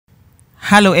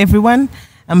Hello, everyone.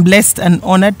 I'm blessed and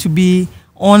honored to be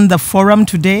on the forum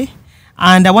today.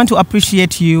 And I want to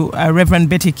appreciate you, Reverend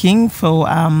Betty King, for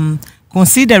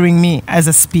considering me as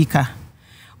a speaker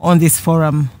on this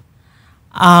forum.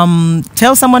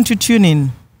 Tell someone to tune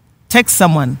in, text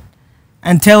someone,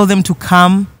 and tell them to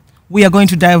come. We are going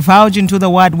to divulge into the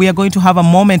word. We are going to have a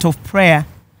moment of prayer,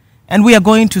 and we are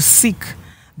going to seek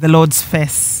the Lord's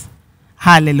face.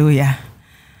 Hallelujah.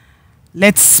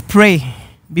 Let's pray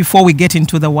before we get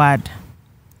into the word.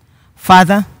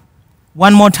 Father,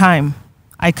 one more time,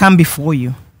 I come before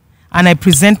you, and I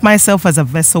present myself as a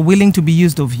vessel willing to be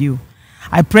used of you.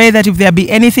 I pray that if there be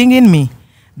anything in me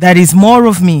that is more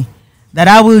of me, that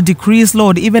I will decrease,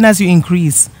 Lord, even as you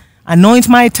increase. Anoint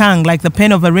my tongue like the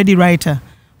pen of a ready writer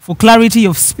for clarity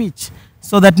of speech,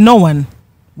 so that no one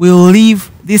will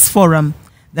leave this forum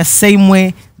the same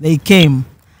way they came.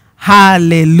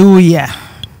 Hallelujah.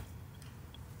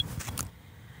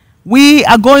 We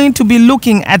are going to be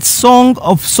looking at Song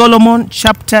of Solomon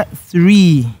chapter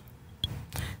 3.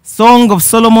 Song of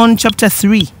Solomon chapter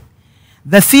 3.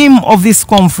 The theme of this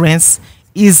conference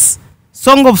is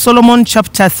Song of Solomon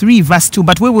chapter 3 verse 2,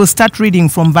 but we will start reading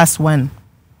from verse 1.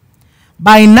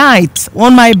 By night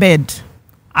on my bed,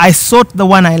 I sought the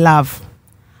one I love.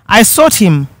 I sought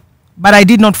him, but I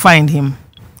did not find him.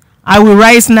 I will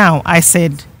rise now, I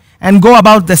said, and go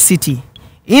about the city,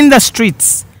 in the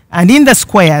streets, and in the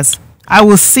squares. I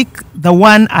will seek the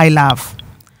one I love.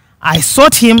 I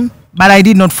sought him, but I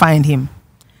did not find him.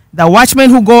 The watchmen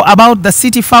who go about the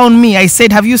city found me. I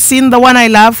said, have you seen the one I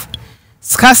love?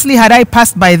 Scarcely had I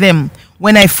passed by them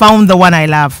when I found the one I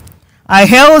love. I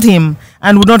held him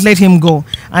and would not let him go,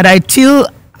 and until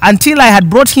I had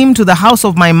brought him to the house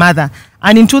of my mother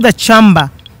and into the chamber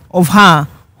of her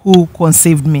who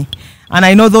conceived me. And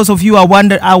I know those of you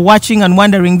are watching and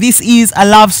wondering, this is a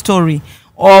love story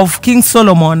of King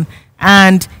Solomon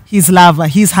and his lover,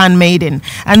 his handmaiden.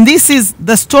 And this is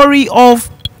the story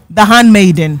of the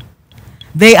handmaiden.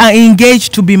 They are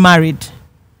engaged to be married,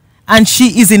 and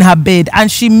she is in her bed,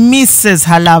 and she misses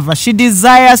her lover. She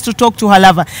desires to talk to her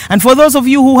lover. And for those of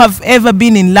you who have ever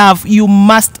been in love, you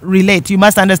must relate. You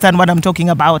must understand what I'm talking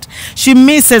about. She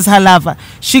misses her lover.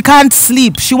 She can't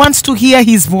sleep. She wants to hear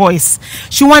his voice.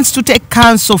 She wants to take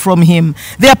counsel from him.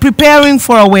 They are preparing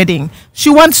for a wedding. She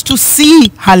wants to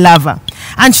see her lover.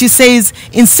 And she says,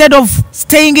 instead of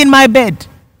staying in my bed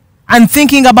and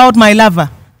thinking about my lover,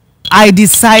 I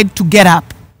decide to get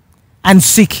up and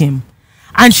seek him.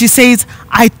 And she says,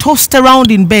 I tossed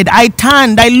around in bed. I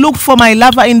turned. I looked for my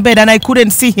lover in bed, and I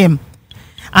couldn't see him.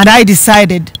 And I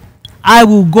decided I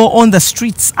will go on the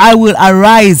streets. I will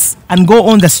arise and go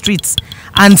on the streets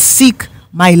and seek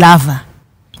my lover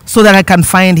so that I can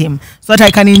find him, so that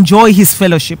I can enjoy his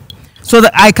fellowship, so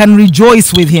that I can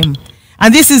rejoice with him.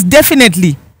 And this is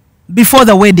definitely before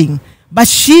the wedding. But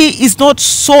she is not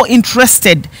so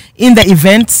interested in the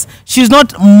events. She's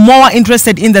not more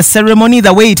interested in the ceremony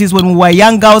the way it is when we were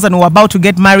young girls and we were about to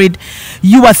get married.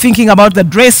 You were thinking about the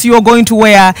dress you're going to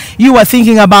wear. You were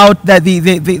thinking about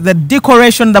the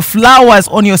decoration, the flowers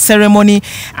on your ceremony.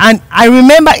 And I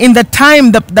remember in the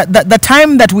time, the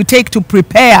time that we take to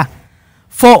prepare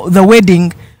for the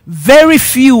wedding, very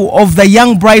few of the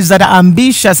young brides that are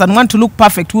ambitious and want to look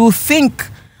perfect will think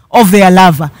of their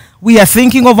lover. We are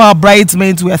thinking of our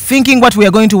bridesmaids. We are thinking what we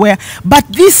are going to wear. But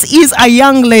this is a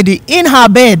young lady in her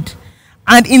bed.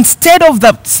 And instead of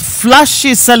the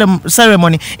flashy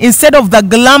ceremony, instead of the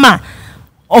glamour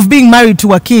of being married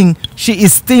to a king, she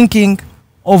is thinking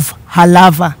of her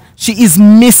lover. She is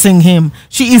missing him.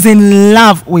 She is in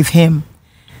love with him.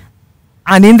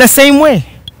 And in the same way,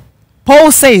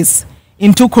 Paul says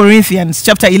in 2 Corinthians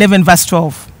chapter 11, verse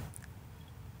 12,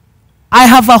 I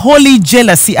have a holy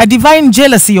jealousy, a divine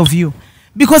jealousy of you,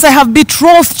 because I have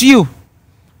betrothed you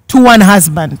to one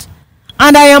husband,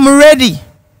 and I am ready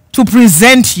to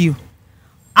present you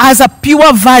as a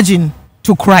pure virgin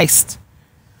to Christ.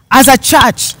 As a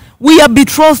church, we are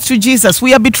betrothed to Jesus.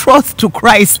 We are betrothed to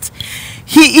Christ.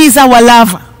 He is our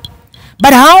lover.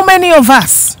 But how many of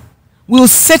us will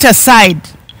set aside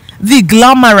the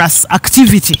glamorous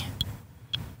activity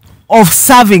of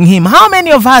serving him? How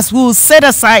many of us will set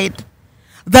aside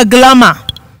the glamour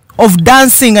of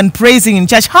dancing and praising in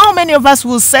church? How many of us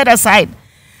will set aside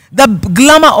the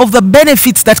glamour of the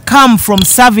benefits that come from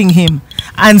serving him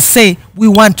and say, we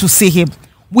want to see him.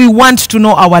 We want to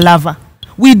know our lover.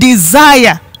 We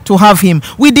desire to have him.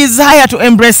 We desire to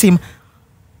embrace him.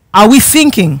 Are we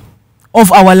thinking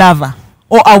of our lover,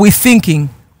 or are we thinking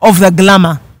of the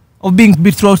glamour of being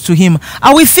betrothed to him?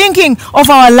 Are we thinking of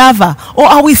our lover, or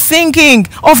are we thinking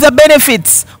of the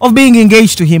benefits of being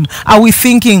engaged to him? Are we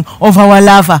thinking of our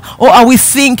lover, or are we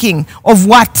thinking of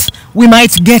what we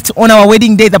might get on our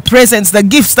wedding day, the presents, the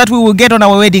gifts that we will get on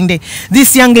our wedding day?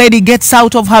 This young lady gets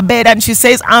out of her bed and she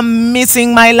says, I'm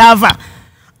missing my lover.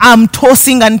 I'm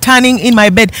tossing and turning in my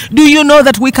bed. Do you know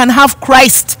that we can have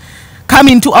Christ come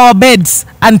into our beds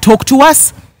and talk to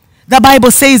us? The Bible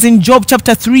says in Job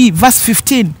chapter 3 verse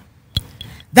 15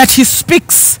 that he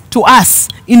speaks to us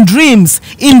in dreams,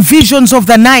 in visions of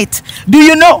the night. Do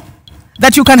you know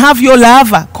that you can have your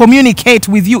lover communicate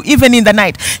with you even in the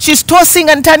night? She's tossing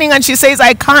and turning and she says,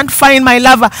 I can't find my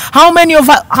lover. How many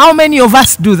of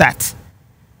us do that?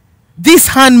 This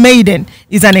handmaiden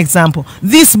is an example.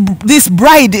 This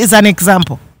bride is an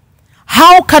example.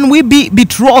 How can we be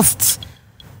betrothed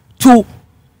to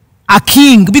a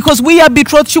king? Because we are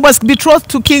betrothed. She was betrothed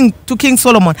to King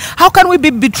Solomon. How can we be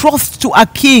betrothed to a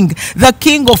king, the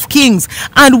King of Kings,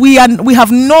 and we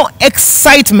have no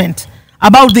excitement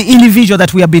about the individual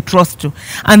that we are betrothed to?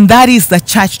 And that is the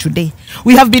church today.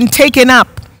 We have been taken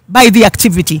up by the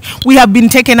activity. We have been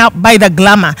taken up by the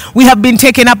glamour. We have been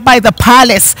taken up by the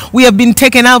palace. We have been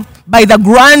taken up by the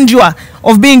grandeur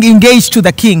of being engaged to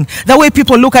the king. The way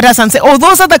people look at us and say, oh,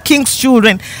 those are the king's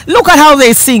children. Look at how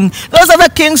they sing. Those are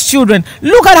the king's children.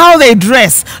 Look at how they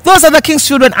dress. Those are the king's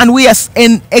children. And we are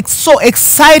so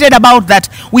excited about that.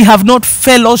 We have not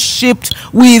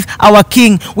fellowshipped with our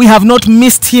king. We have not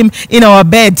missed him in our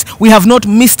beds. We have not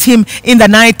missed him in the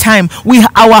night time.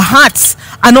 Our hearts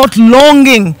are not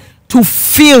longing to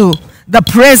feel the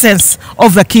presence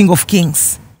of the King of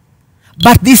Kings.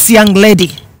 But this young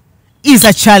lady is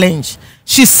a challenge.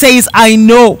 She says, I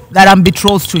know that I'm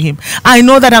betrothed to him. I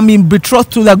know that I'm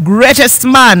betrothed to the greatest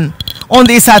man on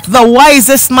this earth, the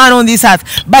wisest man on this earth.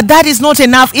 But that is not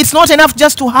enough. It's not enough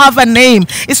just to have a name.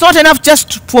 It's not enough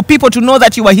just for people to know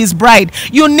that you are his bride.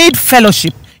 You need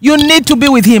fellowship. You need to be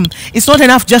with him. It's not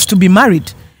enough just to be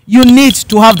married. You need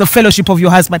to have the fellowship of your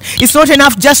husband. It's not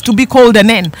enough just to be called a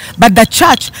name. But the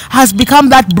church has become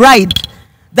that bride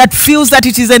that feels that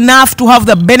it is enough to have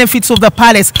the benefits of the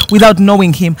palace without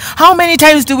knowing him. How many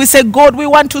times do we say, God, we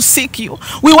want to seek you.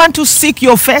 We want to seek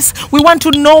your face. We want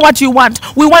to know what you want.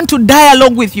 We want to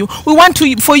dialogue with you. We want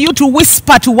for you to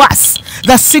whisper to us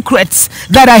the secrets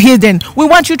that are hidden. We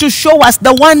want you to show us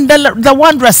the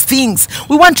wondrous things.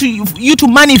 We want you to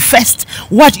manifest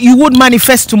what you would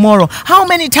manifest tomorrow. How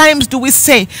many times do we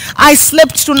say, I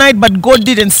slept tonight, but God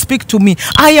didn't speak to me.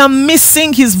 I am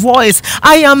missing his voice.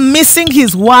 I am missing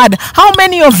his word. How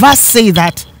many of us say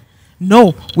that?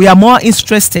 No, we are more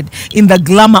interested in the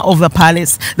glamour of the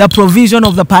palace, the provision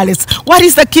of the palace. What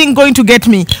is the king going to get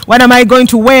me? What am I going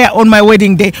to wear on my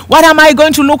wedding day? What am I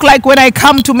going to look like when I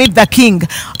come to meet the king?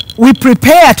 We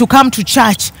prepare to come to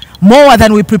church more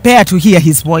than we prepare to hear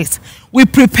his voice. We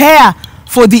prepare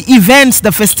for the events,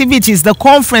 the festivities, the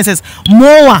conferences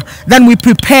more than we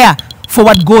prepare for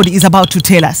what God is about to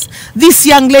tell us. This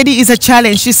young lady is a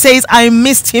challenge. She says, I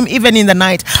missed him even in the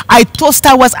night. I tossed,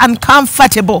 I was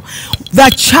uncomfortable. The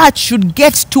church should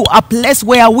get to a place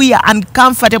where we are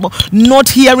uncomfortable, not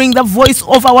hearing the voice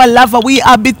of our lover. We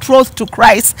are betrothed to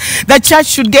Christ. The church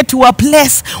should get to a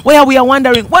place where we are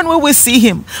wondering, when will we see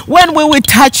him? When will we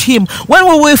touch him? When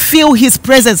will we feel his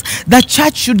presence? The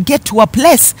church should get to a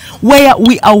place where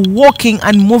we are walking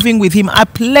and moving with him, a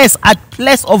place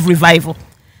of revival.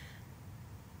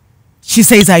 She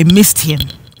says, I missed him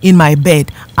in my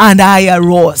bed, and I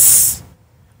arose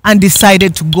and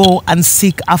decided to go and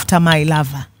seek after my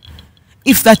lover.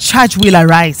 If the church will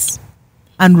arise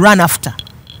and run after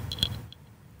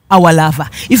our lover,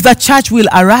 if the church will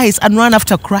arise and run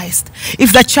after Christ,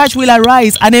 if the church will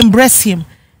arise and embrace him,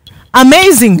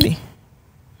 amazingly,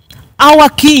 our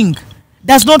King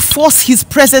does not force his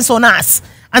presence on us.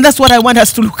 And that's what I want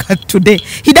us to look at today.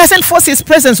 He doesn't force his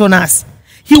presence on us.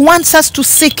 He wants us to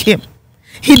seek him.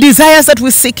 He desires that we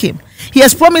seek him. He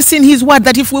has promised in his word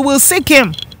that if we will seek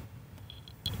him,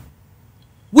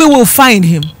 we will find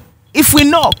him. If we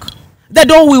knock, the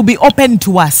door will be open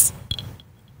to us.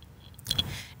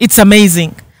 It's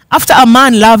amazing. After a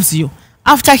man loves you,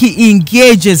 after he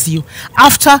engages you,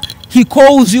 after he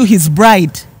calls you his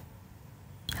bride,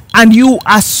 and you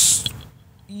are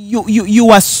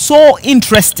so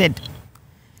interested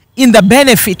in the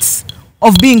benefits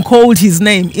of being called his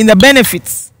name, in the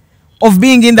benefits of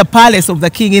being in the palace of the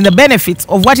king, in the benefits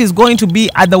of what is going to be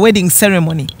at the wedding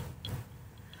ceremony.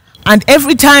 And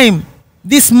every time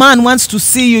this man wants to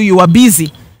see you, you are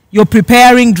busy. You're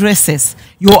preparing dresses.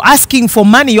 You're asking for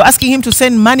money. You're asking him to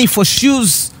send money for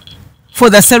shoes for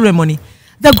the ceremony.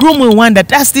 The groom will wonder,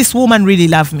 does this woman really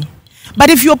love me? But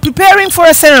if you're preparing for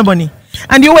a ceremony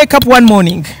and you wake up one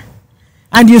morning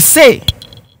and you say,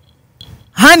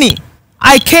 honey,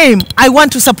 I came, I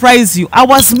want to surprise you, I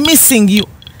was missing you.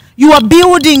 You are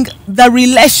building the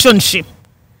relationship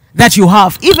that you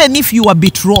have, even if you are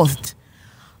betrothed.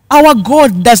 Our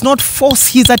God does not force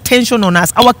his attention on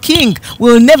us. Our King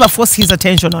will never force his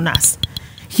attention on us.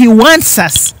 He wants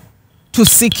us to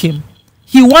seek him.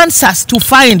 He wants us to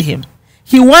find him.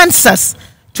 He wants us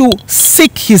to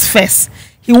seek his face.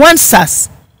 He wants us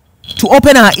to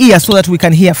open our ears so that we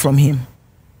can hear from him.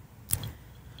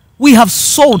 We have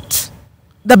sought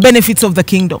the benefits of the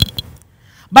kingdom.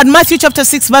 But Matthew chapter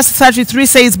 6 verse 33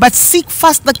 says, but seek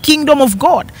first the kingdom of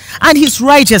God and his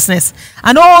righteousness,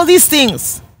 and all these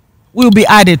things will be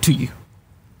added to you.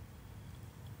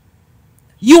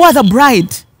 You are the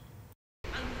bride.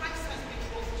 And Christ has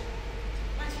betrothed you.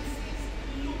 But he says,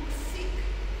 look, seek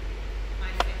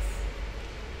my face.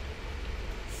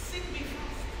 Seek me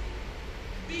first.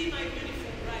 Be my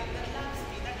beautiful bride that loves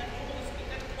me, that adores me,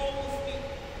 that calls me,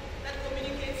 that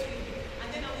communicates with me. And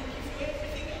then I will give you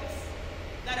everything else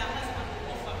that a husband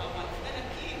will offer a wife, that a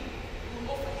king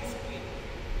will offer his queen.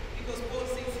 Because Paul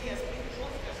says he has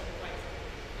betrothed us to Christ,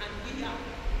 and we are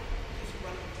his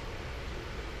bride.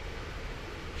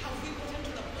 Have we gotten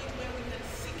to the point where we can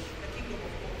seek the kingdom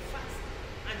of God first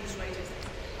and his righteousness?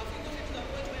 Have we gotten to the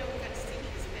point where we can seek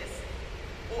his face?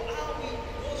 Or are we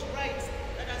those brides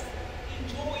that are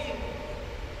enjoying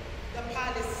the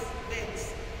palace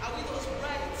beds? Are we those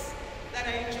brides that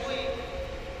are enjoying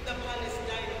the palace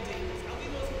dining tables? Are we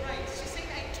those brides? She said,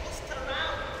 I tossed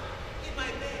around in my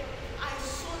bed. I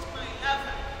sought my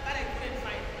lover, but I couldn't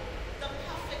find him. The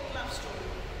perfect love story.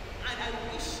 And I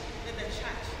wish that the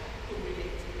church could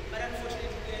relate. But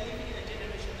unfortunately, we are living in a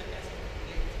generation that doesn't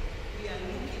relate. We are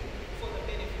looking for the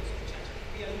benefits of church.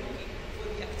 We are looking for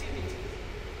the activities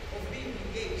of being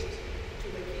engaged to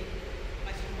the King.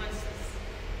 But he wants us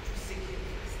to seek him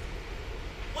first.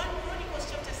 1 Chronicles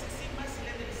chapter 16 verse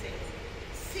 11 says,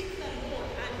 seek the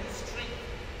Lord and his strength.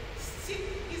 Seek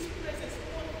his presence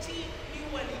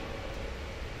continually.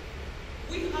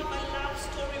 We have a love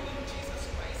story with Jesus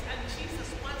Christ, and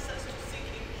Jesus wants us to seek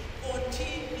him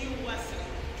continuously,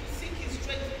 to seek his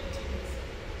strength continuously,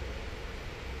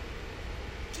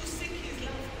 to seek his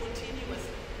love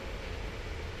continuously.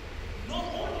 Not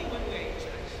only when we are in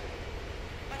church,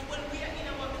 but when we are in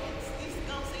our beds. This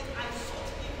girl says, I sought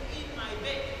him in my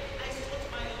bed. I sought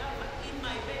my lover in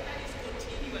my bed. That is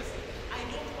continuously. I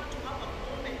don't want to have a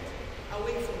moment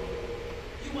away from you.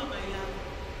 You are my lover.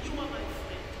 You are my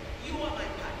friend. You are my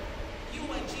partner. You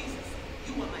are Jesus.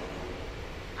 You are my Lord.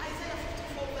 Isaiah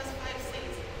 54 verse 5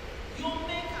 says, your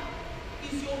maker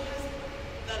is your husband,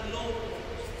 the Lord of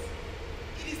hosts.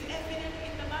 It is evident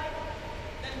in the Bible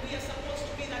that we are supposed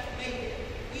to be that maiden.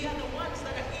 We are the ones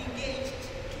that are engaged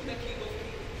to the King of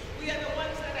Kings. We are the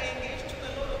ones that are engaged to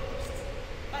the Lord of hosts.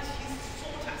 But he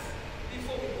sought us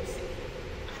before we could seek him.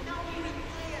 And now he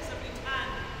requires a return.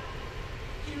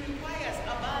 He requires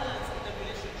a balance in the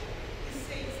relationship. He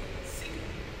says, seek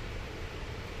me,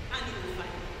 and you will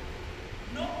find me.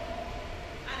 Knock,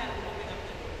 and I will open up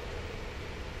the door.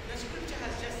 The scripture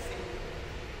has just said,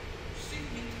 seek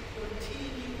me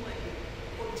continually,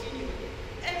 continually.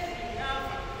 Every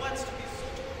lover wants to be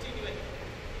sought continually.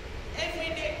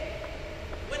 Every day,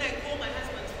 when I call my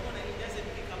husband's phone and he doesn't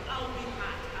pick up, I'll be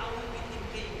hurt. I will be in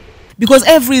pain. Because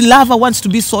every lover wants to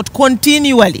be sought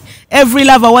continually. Every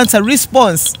lover wants a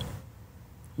response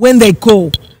when they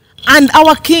call. And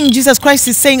our King Jesus Christ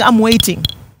is saying, I'm waiting.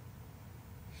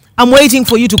 I'm waiting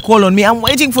for you to call on me. I'm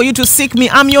waiting for you to seek me.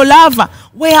 I'm your lover.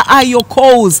 Where are your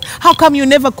calls? How come you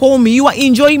never call me? You are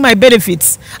enjoying my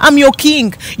benefits. I'm your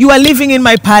king. You are living in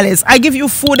my palace. I give you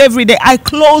food every day. I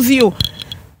clothe you.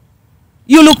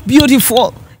 You look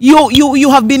beautiful.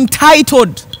 You have been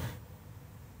titled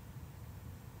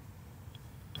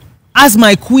as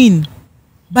my queen.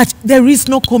 But there is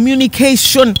no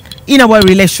communication in our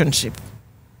relationship.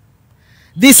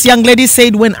 This young lady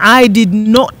said, when I did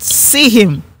not see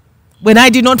him, when I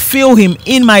did not feel him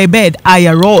in my bed, I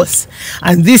arose.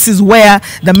 And this is where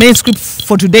the main script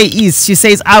for today is. She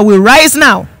says, I will rise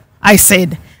now, I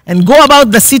said, and go about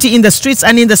the city in the streets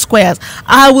and in the squares.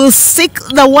 I will seek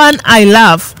the one I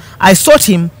love. I sought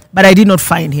him, but I did not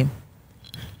find him.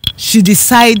 She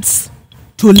decides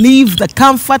to leave the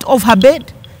comfort of her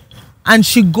bed, and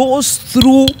she goes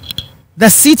through the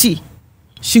city.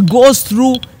 She goes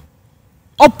through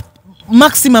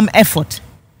maximum effort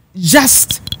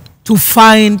just to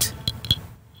find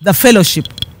the fellowship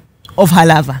of her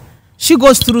lover. She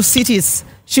goes through cities,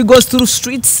 she goes through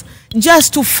streets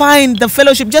just to find the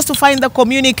fellowship, just to find the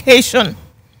communication.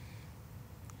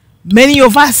 Many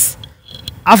of us,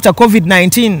 after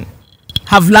COVID-19,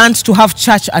 have learned to have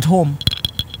church at home.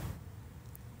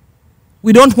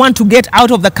 We don't want to get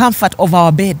out of the comfort of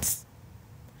our beds.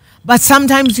 But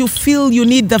sometimes you feel you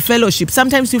need the fellowship.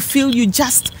 Sometimes you feel you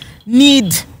just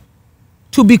need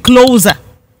to be closer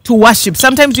to worship.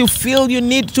 Sometimes you feel you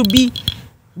need to be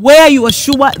where you are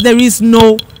sure there is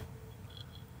no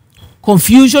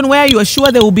confusion, where you are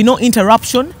sure there will be no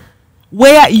interruption,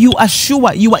 where you are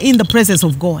sure you are in the presence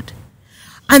of God.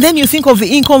 And then you think of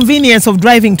the inconvenience of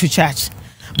driving to church.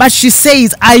 But she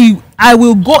says, I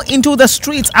will go into the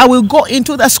streets. I will go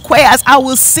into the squares. I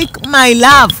will seek my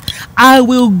love. I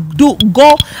will do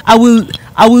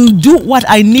what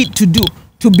I need to do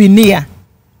to be near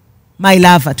my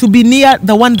lover, to be near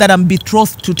the one that I'm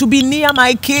betrothed to be near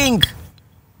my king.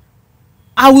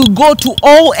 I will go to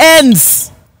all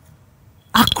ends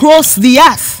across the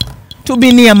earth to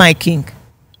be near my king.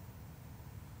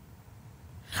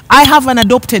 I have an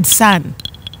adopted son,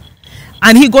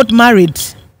 and he got married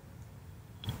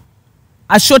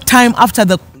a short time after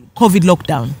the COVID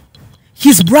lockdown.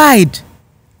 His bride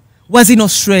was in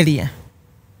Australia.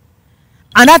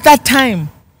 And at that time,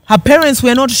 her parents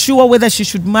were not sure whether she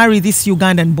should marry this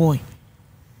Ugandan boy.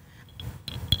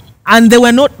 And they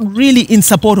were not really in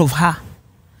support of her.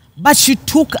 But she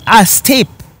took a step.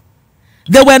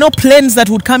 There were no planes that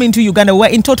would come into Uganda. We were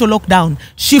in total lockdown.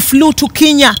 She flew to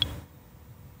Kenya.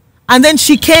 And then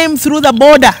she came through the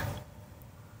border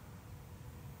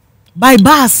by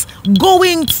bus,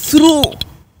 going through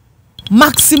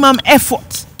maximum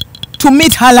effort to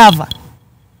meet her lover.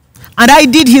 And I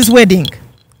did his wedding.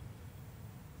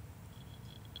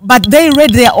 But they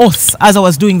read their oaths as I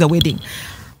was doing the wedding.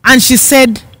 And she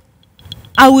said,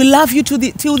 I will love you till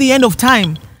the end of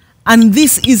time. And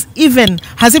this has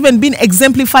even been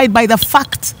exemplified by the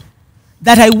fact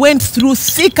that I went through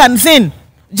thick and thin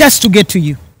just to get to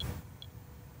you.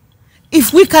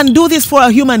 If we can do this for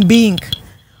a human being,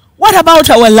 what about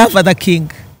our lover, the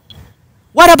King?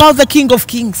 What about the King of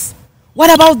Kings?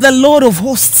 What about the Lord of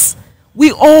hosts?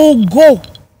 We all go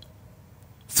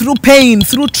through pain,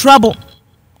 through trouble,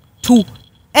 to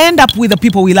end up with the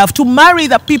people we love, to marry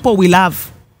the people we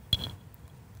love.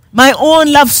 My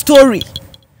own love story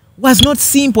was not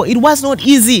simple. It was not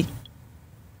easy.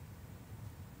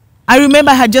 I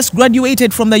remember I had just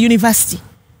graduated from the university.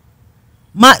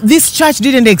 This church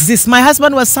didn't exist. My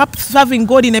husband was serving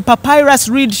God in a papyrus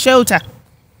reed shelter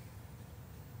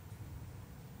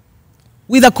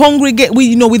with a congregation.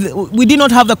 We did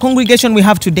not have the congregation we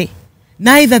have today,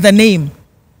 neither the name.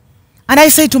 And I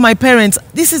said to my parents,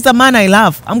 this is the man I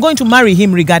love. I'm going to marry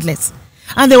him regardless.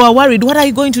 And they were worried. What are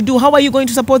you going to do? How are you going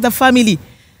to support the family?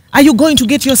 Are you going to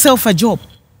get yourself a job?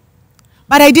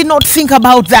 But I did not think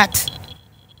about that.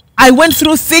 I went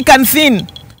through thick and thin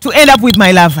to end up with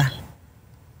my lover.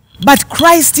 But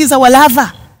Christ is our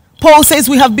lover. Paul says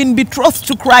we have been betrothed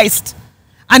to Christ,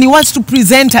 and he wants to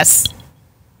present us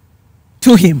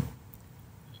to him.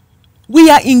 We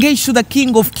are engaged to the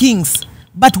King of Kings.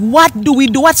 But what do we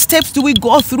do? What steps do we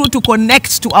go through to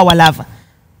connect to our lover?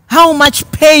 How much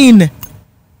pain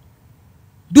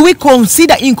do we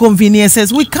consider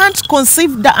inconveniences? We can't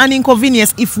conceive an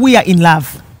inconvenience if we are in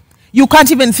love. You can't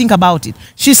even think about it.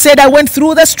 She said, I went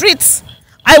through the streets.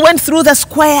 I went through the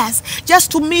squares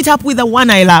just to meet up with the one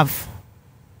I love.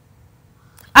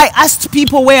 I asked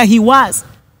people where he was,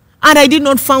 and I did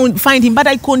not find him, but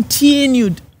I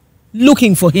continued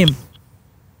looking for him.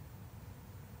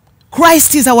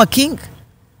 Christ is our King.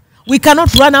 We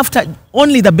cannot run after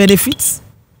only the benefits.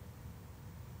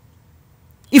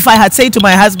 If I had said to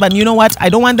my husband, you know what, I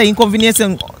don't want the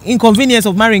inconvenience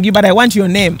of marrying you, but I want your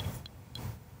name.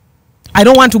 I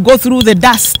don't want to go through the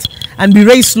dust and be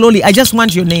raised slowly. I just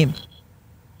want your name.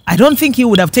 I don't think he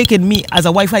would have taken me as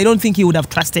a wife. I don't think he would have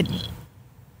trusted me.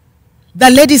 The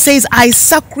lady says, I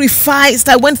sacrificed.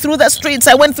 I went through the streets.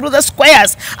 I went through the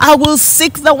squares. I will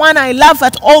seek the one I love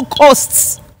at all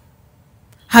costs.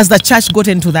 Has the church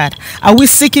gotten to that? Are we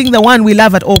seeking the one we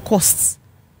love at all costs?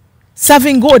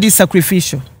 Serving God is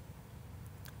sacrificial.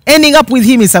 Ending up with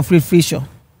him is sacrificial.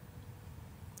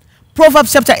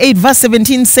 Proverbs chapter 8 verse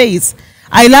 17 says,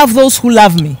 I love those who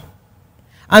love me,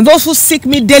 and those who seek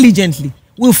me diligently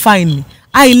will find me.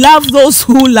 I love those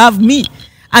who love me,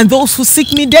 and those who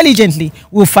seek me diligently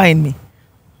will find me.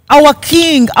 Our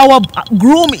king, our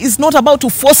groom is not about to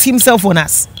force himself on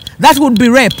us. That would be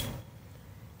rape.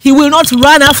 He will not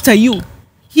run after you.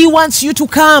 He wants you to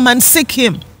come and seek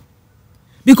him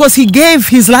because he gave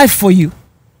his life for you.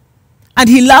 And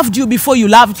he loved you before you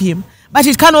loved him. But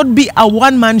it cannot be a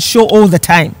one-man show all the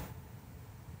time.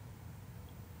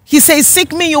 He says,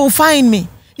 seek me, you will find me.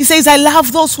 He says, I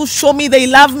love those who show me they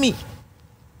love me.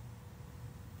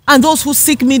 and those who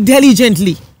seek me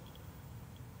diligently.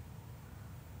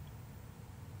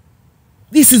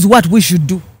 This is what we should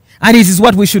do, and it is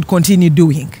what we should continue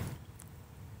doing.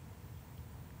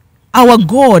 Our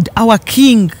God, our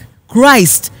King,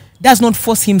 Christ, does not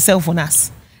force himself on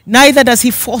us. Neither does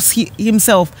he force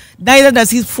himself. Neither does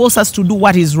he force us to do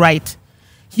what is right.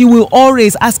 He will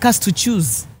always ask us to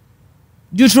choose.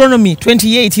 Deuteronomy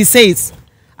 28, he says,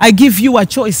 I give you a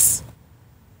choice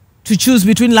to choose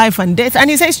between life and death. And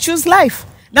he says, choose life.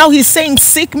 Now he's saying,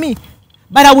 seek me,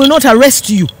 but I will not arrest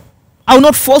you. I will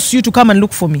not force you to come and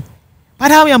look for me.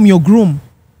 But I am your groom.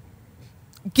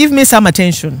 Give me some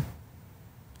attention.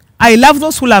 I love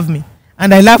those who love me,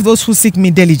 and I love those who seek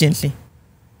me diligently.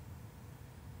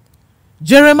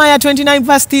 Jeremiah 29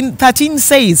 verse 13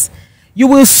 says, you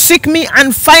will seek me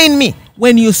and find me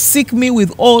when you seek me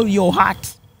with all your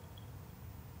heart.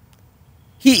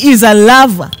 He is a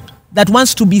lover that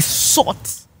wants to be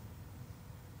sought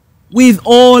with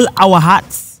all our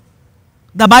hearts.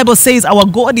 The Bible says our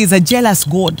God is a jealous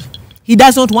God. He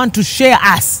does not want to share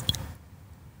us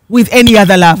with any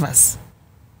other lovers.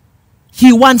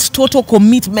 He wants total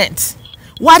commitment.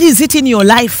 What is it in your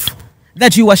life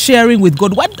that you are sharing with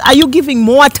God? What are you giving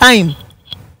more time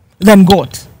than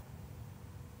God?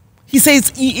 He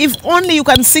says, if only you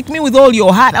can seek me with all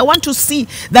your heart. I want to see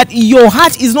that your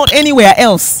heart is not anywhere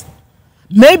else.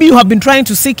 Maybe you have been trying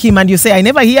to seek him and you say, I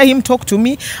never hear him talk to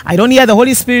me. I don't hear the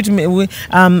Holy Spirit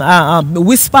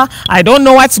whisper. I don't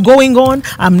know what's going on.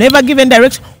 I'm never given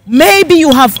direction. Maybe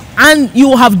you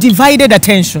have divided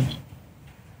attention.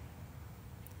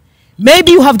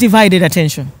 Maybe you have divided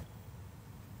attention.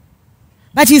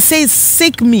 But he says,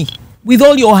 seek me with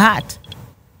all your heart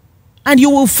and you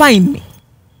will find me.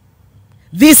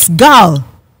 This girl,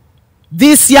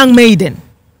 this young maiden,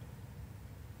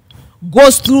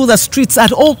 goes through the streets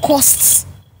at all costs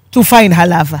to find her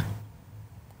lover.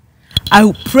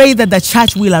 I pray that the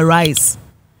church will arise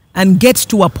and get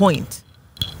to a point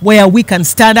where we can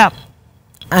stand up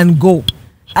and go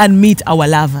and meet our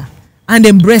lover and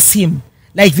embrace him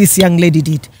like this young lady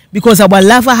did, because our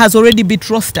lover has already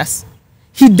betrothed us.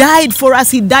 He died for us.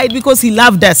 He died because he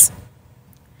loved us.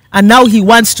 And now he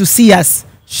wants to see us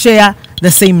share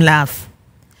the same love.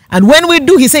 And when we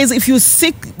do, he says, if you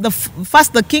seek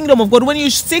first the kingdom of God, when you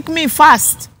seek me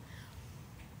first,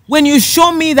 when you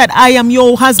show me that I am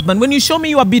your husband, when you show me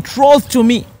you are betrothed to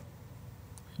me,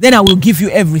 then I will give you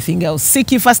everything else.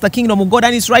 Seek ye first the kingdom of God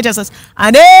and his righteousness,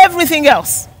 and everything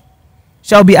else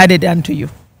shall be added unto you.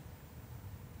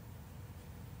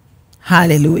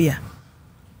 Hallelujah.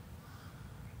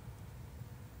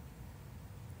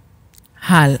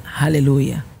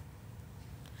 Hallelujah.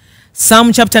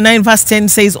 Psalm chapter 9 verse 10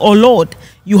 says, O Lord,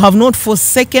 you have not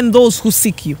forsaken those who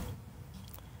seek you.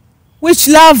 Which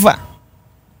lover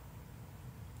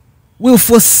will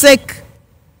forsake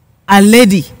a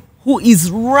lady who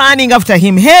is running after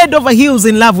him, head over heels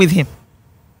in love with him?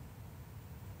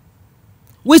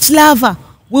 Which lover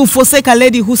will forsake a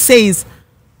lady who says,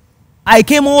 I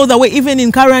came all the way, even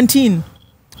in quarantine.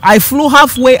 I flew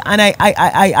halfway and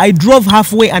I drove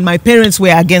halfway and my parents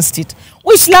were against it.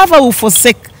 Which lover will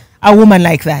forsake a woman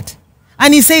like that?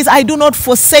 And he says, I do not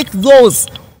forsake those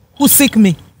who seek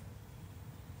me.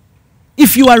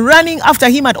 If you are running after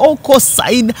him at all costs,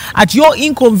 at your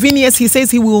inconvenience, he says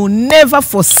he will never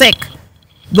forsake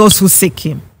those who seek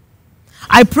him.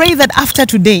 I pray that after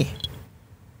today,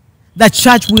 the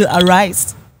church will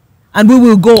arise and we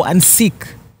will go and seek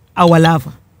our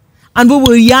lover. And we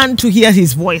will yearn to hear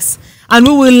his voice. And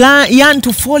we will yearn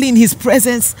to fall in his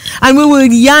presence. And we will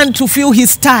yearn to feel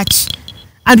his touch.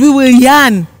 And we will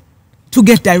yearn to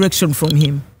get direction from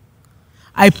him.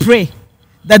 I pray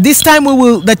that this time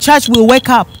the church will wake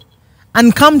up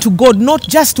and come to God, not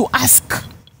just to ask.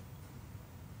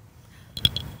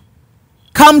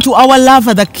 Come to our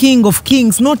lover, the King of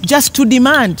Kings, not just to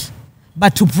demand,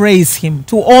 but to praise him,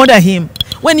 to honor him.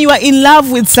 When you are in love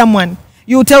with someone,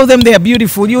 you tell them they are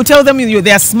beautiful. You tell them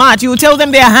they are smart. You tell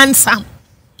them they are handsome.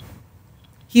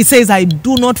 He says, I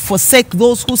do not forsake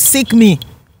those who seek me.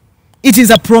 It is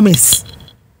a promise.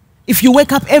 If you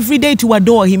wake up every day to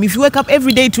adore him, if you wake up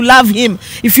every day to love him,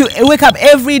 if you wake up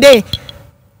every day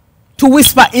to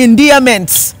whisper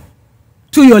endearments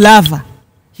to your lover,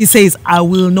 he says, I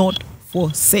will not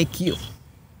forsake you.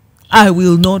 I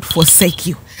will not forsake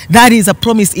you. That is a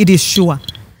promise. It is sure.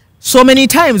 So many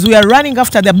times we are running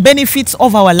after the benefits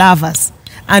of our lovers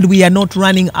and we are not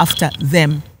running after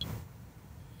them.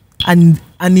 And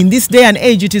in this day and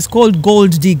age, it is called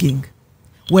gold digging.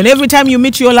 When every time you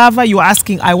meet your lover, you're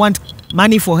asking, I want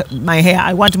money for my hair.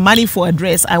 I want money for a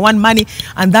dress. I want money.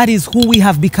 And that is who we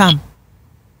have become.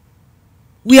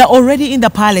 We are already in the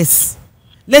palace.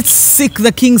 Let's seek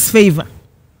the king's favor.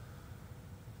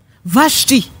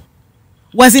 Vashti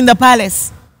was in the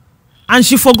palace and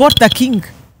she forgot the king.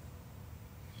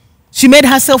 She made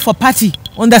herself a party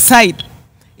on the side,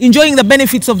 enjoying the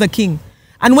benefits of the king.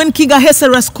 And when King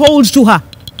Ahasuerus called to her,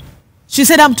 she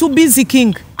said, I'm too busy,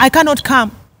 king. I cannot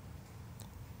come.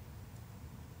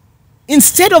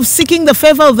 Instead of seeking the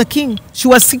favor of the king, she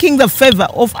was seeking the favor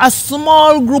of a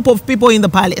small group of people in the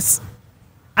palace.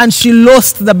 And she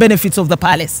lost the benefits of the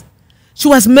palace. She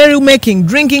was merrymaking,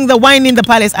 drinking the wine in the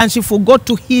palace, and she forgot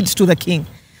to heed to the king.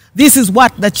 This is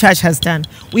what the church has done.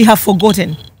 We have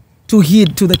forgotten to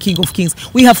heed to the King of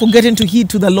Kings. We have forgotten to heed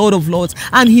to the Lord of Lords.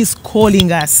 And he's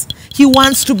calling us. He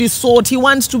wants to be sought. He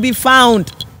wants to be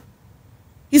found.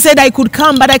 He said, I could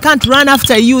come, but I can't run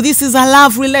after you. This is a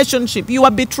love relationship. You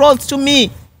are betrothed to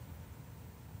me.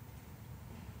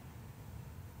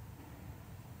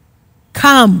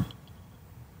 Come.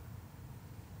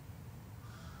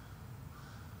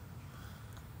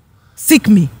 Seek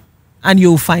me, and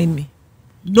you will find me.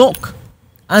 Knock,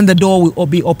 and the door will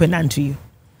be opened unto you.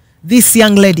 This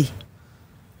young lady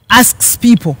asks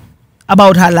people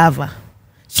about her lover.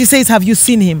 She says, have you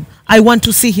seen him? I want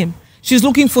to see him. She's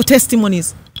looking for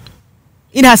testimonies.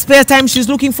 In her spare time, she's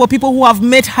looking for people who have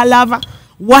met her lover,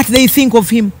 what they think of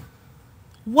him.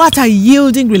 What a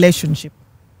yielding relationship.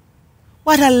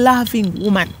 What a loving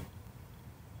woman.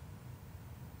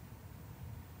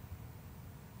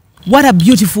 What a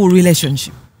beautiful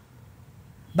relationship.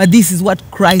 But this is what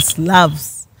Christ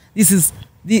loves.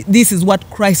 This is what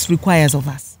Christ requires of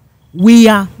us. We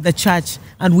are the church,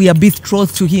 and we are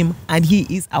betrothed to him, and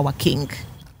he is our king.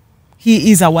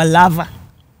 He is our lover,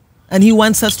 and he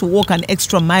wants us to walk an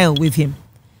extra mile with him.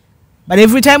 But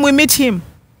every time we meet him,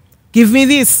 give me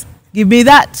this, give me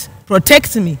that,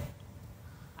 protect me.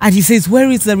 And he says, where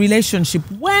is the relationship?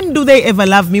 When do they ever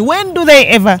love me? When do they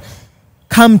ever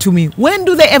come to me? When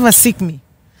do they ever seek me?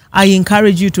 I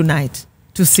encourage you tonight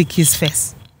to seek his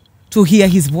face, to hear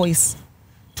his voice,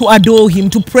 to adore him,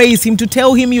 to praise him, to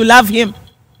tell him you love him,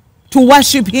 to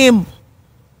worship him.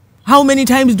 How many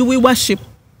times do we worship?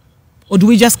 Or do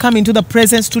we just come into the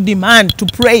presence to demand, to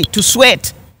pray, to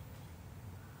sweat?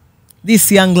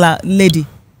 This young lady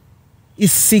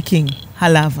is seeking her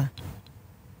lover.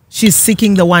 She's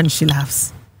seeking the one she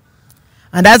loves.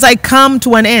 And as I come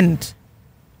to an end,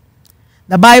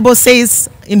 the Bible says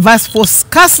in verse 4,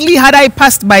 scarcely had I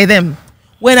passed by them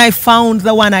when I found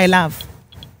the one I love.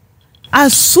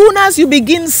 As soon as you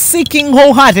begin seeking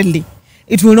wholeheartedly,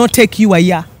 it will not take you a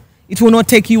year. It will not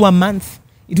take you a month.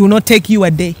 It will not take you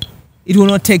a day. It will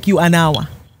not take you an hour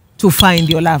to find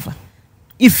your lover.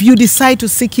 If you decide to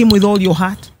seek him with all your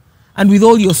heart and with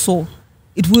all your soul,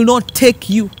 it will not take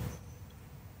you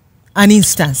an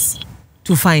instance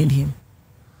to find him.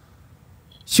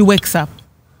 She wakes up,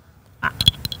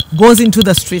 goes into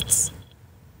the streets,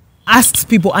 asks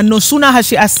people, and no sooner has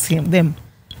she asked them,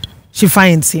 she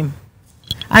finds him.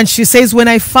 And she says, when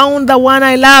I found the one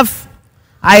I love,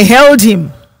 I held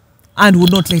him and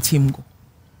would not let him go,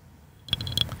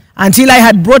 until I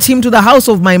had brought him to the house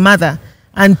of my mother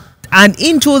and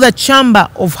into the chamber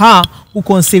of her who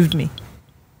conceived me.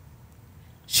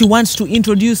 She wants to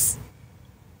introduce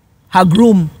her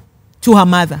groom to her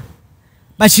mother.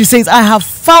 But she says, I have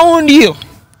found you,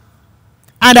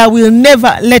 and I will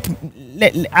never let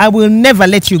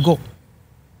you go.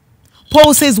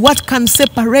 Paul says, what can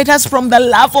separate us from the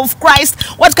love of Christ?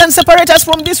 What can separate us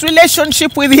from this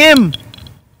relationship with him?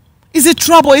 Is it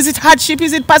trouble? Is it hardship?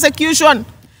 Is it persecution?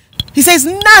 He says,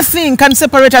 nothing can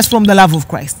separate us from the love of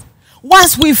Christ.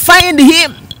 Once we find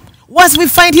him, once we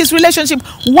find his relationship,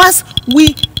 once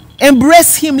we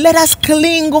embrace him, let us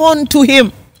cling on to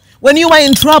him. When you are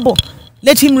in trouble,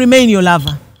 let him remain your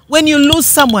lover. When you lose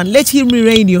someone, let him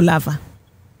remain your lover.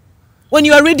 When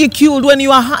you are ridiculed, when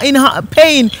you are in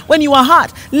pain, when you are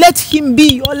hurt, let him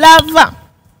be your lover.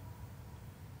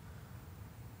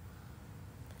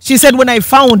 She said, when I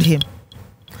found him,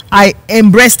 I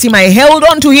embraced him, I held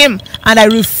on to him, and I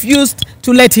refused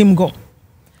to let him go.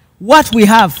 What we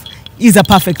have is a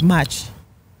perfect match.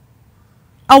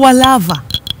 Our lover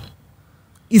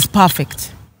is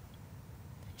perfect.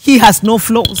 He has no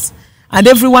flaws, and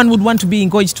everyone would want to be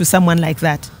engaged to someone like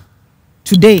that.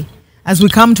 Today, as we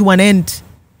come to an end,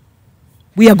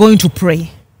 we are going to pray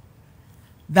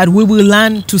that we will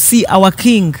learn to see our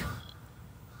King.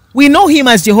 We know him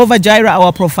as Jehovah Jireh,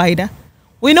 our provider.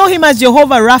 We know him as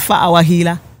Jehovah Rapha, our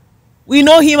healer. We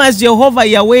know him as Jehovah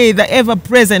Yahweh, the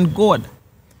ever-present God.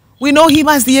 We know him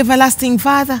as the everlasting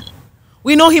Father.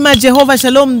 We know him as Jehovah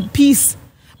Shalom, peace.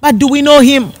 But do we know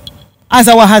him as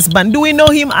our husband? Do we know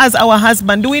him as our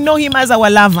husband? Do we know him as our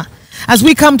lover? As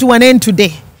we come to an end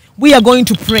today, we are going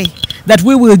to pray that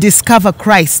we will discover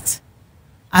Christ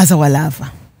as our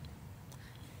lover.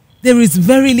 There is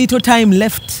very little time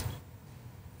left.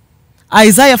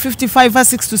 Isaiah 55 verse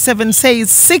 6 to 7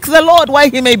 says, seek the Lord while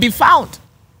he may be found.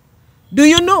 Do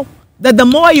you know that the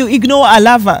more you ignore a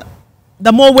lover,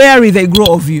 the more wary they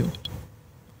grow of you?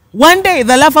 One day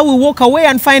the lover will walk away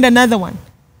and find another one.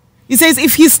 He says,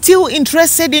 if he's still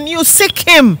interested in you, seek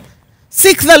him.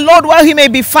 Seek the Lord while he may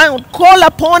be found. Call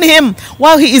upon him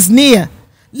while he is near.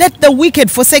 Let the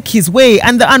wicked forsake his way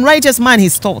and the unrighteous man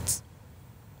his thoughts.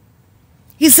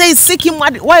 He says, seek him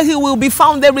while he will be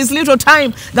found. There is little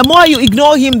time. The more you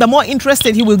ignore him, the more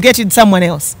interested he will get in someone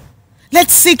else.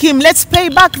 Let's seek him. Let's pay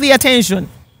back the attention.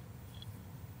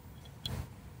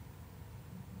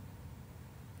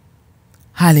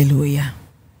 Hallelujah.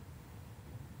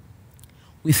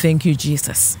 We thank you,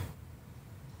 Jesus.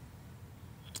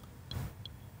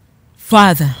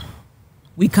 Father,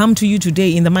 we come to you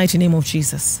today in the mighty name of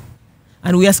Jesus,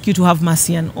 and we ask you to have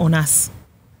mercy on us.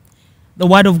 The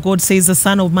word of God says the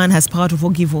Son of Man has power to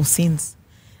forgive all sins.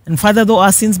 And Father, though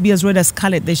our sins be as red as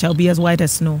scarlet, they shall be as white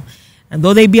as snow. And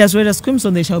though they be as red as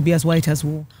crimson, they shall be as white as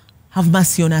wool. Have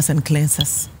mercy on us and cleanse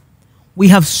us. We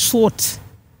have sought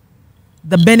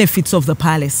the benefits of the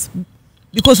palace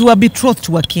because we are betrothed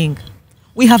to a king.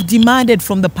 We have demanded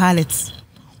from the palace.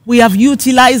 We have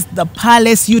utilized the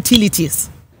palace utilities.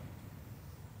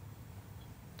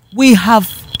 We have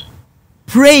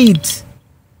prayed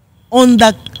on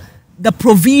the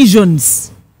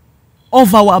provisions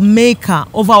of our maker,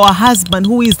 of our husband,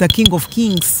 who is the King of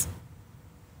Kings.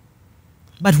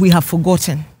 But we have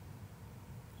forgotten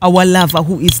our lover,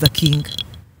 who is the King.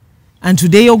 And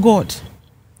today, oh God,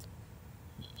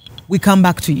 we come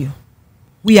back to you.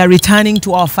 We are returning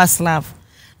to our first love.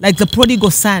 Like the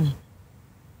prodigal son,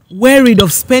 wearied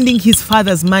of spending his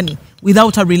father's money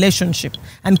without a relationship,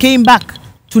 and came back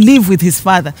to live with his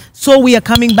father. So we are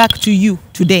coming back to you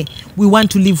today. We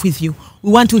want to live with you.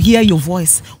 We want to hear your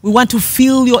voice. We want to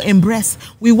feel your embrace.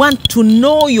 We want to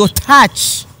know your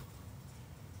touch.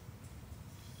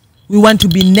 We want to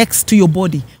be next to your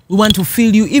body. We want to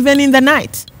feel you even in the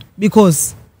night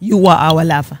because you are our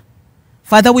lover.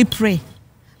 Father, we pray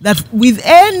that with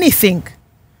anything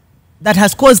that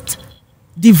has caused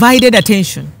divided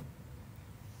attention,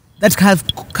 that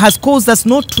has caused us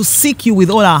not to seek you with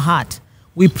all our heart,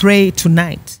 we pray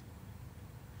tonight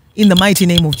in the mighty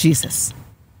name of Jesus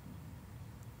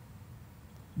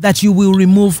that you will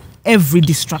remove every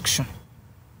distraction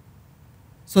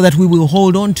so that we will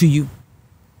hold on to you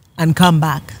and come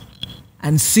back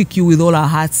and seek you with all our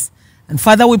hearts. And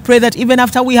Father, we pray that even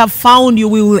after we have found you,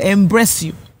 we will embrace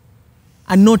you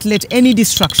and not let any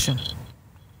distraction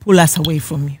pull us away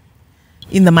from you.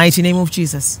 In the mighty name of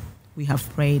Jesus, we have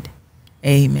prayed.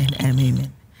 Amen and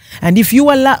amen. And if you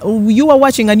are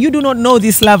watching and you do not know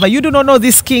this lover, you do not know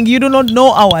this king, you do not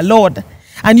know our Lord,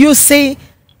 and you say,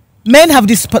 men have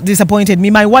disappointed me,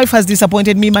 my wife has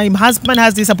disappointed me, my husband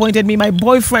has disappointed me, my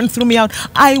boyfriend threw me out.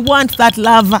 I want that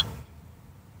lover.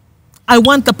 I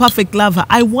want the perfect lover.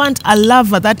 I want a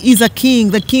lover that is a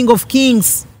king, the King of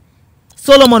Kings.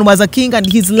 Solomon was a king,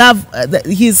 and his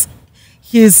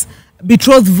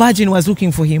betrothed virgin was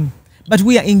looking for him. But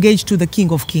we are engaged to the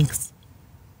King of Kings.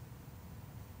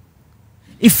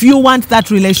 If you want that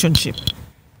relationship,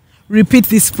 repeat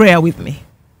this prayer with me.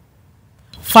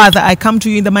 Father, I come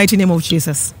to you in the mighty name of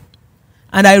Jesus,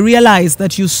 and I realize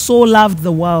that you so loved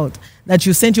the world that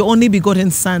you sent your only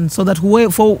begotten Son, so that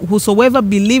whosoever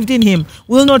believed in him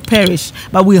will not perish,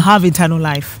 but will have eternal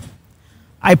life.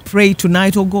 I pray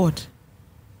tonight, oh God,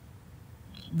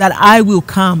 that I will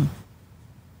come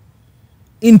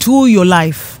into your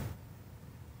life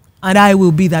and I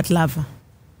will be that lover.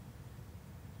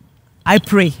 I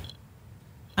pray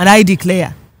and I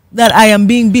declare that I am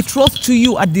being betrothed to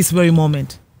you at this very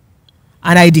moment.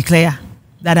 And I declare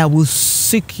that I will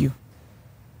seek you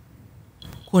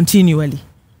continually.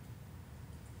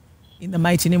 In the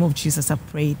mighty name of Jesus, I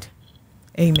prayed.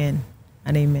 Amen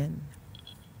and amen.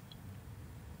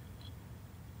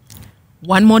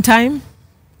 One more time,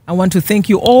 I want to thank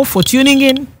you all for tuning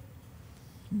in.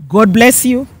 God bless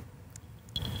you.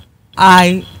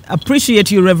 I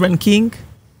appreciate you, Reverend King.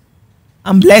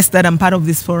 I'm blessed that I'm part of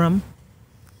this forum.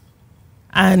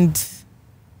 And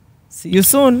see you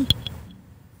soon.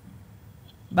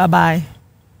 Bye-bye.